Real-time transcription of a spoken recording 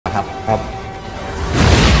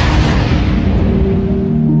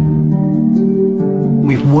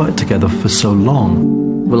We've worked together for so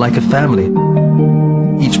long. We're like a family.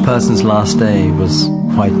 Each person's last day was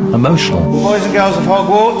quite emotional. Boys and girls of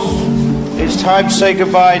Hogwarts, it's time to say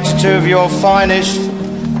goodbye to two of your finest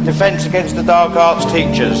Defence Against the Dark Arts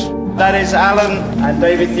teachers. That is Alan and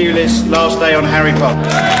David Thewlis' last day on Harry Potter.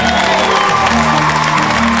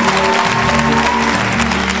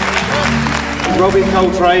 Robbie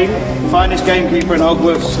Coltrane, finest gamekeeper in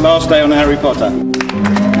Hogwarts, last day on Harry Potter.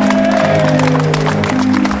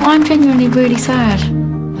 I'm genuinely really sad.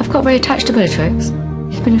 I've got very attached to Bellatrix.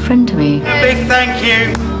 She's been a friend to me. A big thank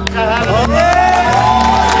you.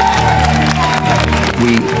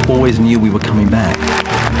 We always knew we were coming back.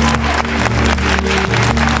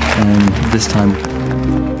 And this time,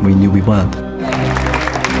 we knew we weren't.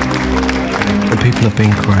 The people have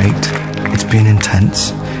been great. It's been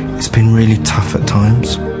intense. It's been really tough at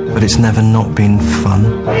times, but it's never not been fun.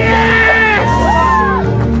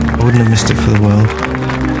 I wouldn't have missed it for the world.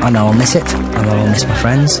 I know I'll miss it. I know I'll miss my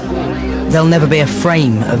friends. There'll never be a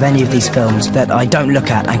frame of any of these films that I don't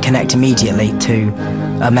look at and connect immediately to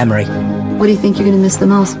a memory. What do you think you're going to miss the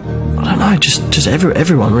most? I don't know, just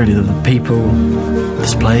everyone really, the people,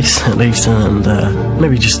 this place at least, and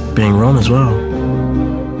maybe just being Ron as well.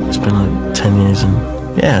 It's been like 10 years and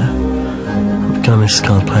yeah, I'm gonna miss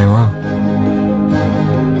kind of playing Ron.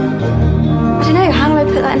 I don't know, how do I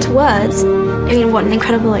put that into words? I mean, what an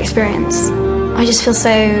incredible experience. I just feel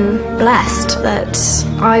so blessed that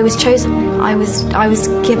I was chosen. I was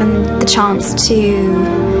given the chance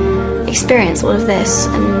to experience all of this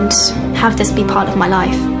and have this be part of my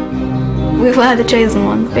life. We were the chosen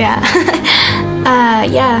ones, yeah.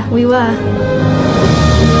 Yeah, we were.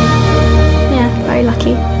 Yeah, very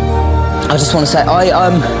lucky. I just want to say,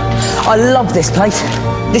 I love this place.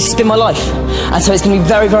 This has been my life. And so it's going to be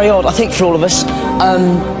very, very odd, I think, for all of us.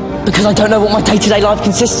 Because I don't know what my day-to-day life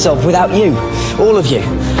consists of without you, all of you.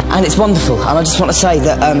 And it's wonderful. And I just want to say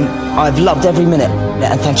that I've loved every minute.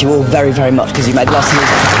 And thank you all very, very much, because you made last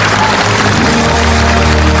music.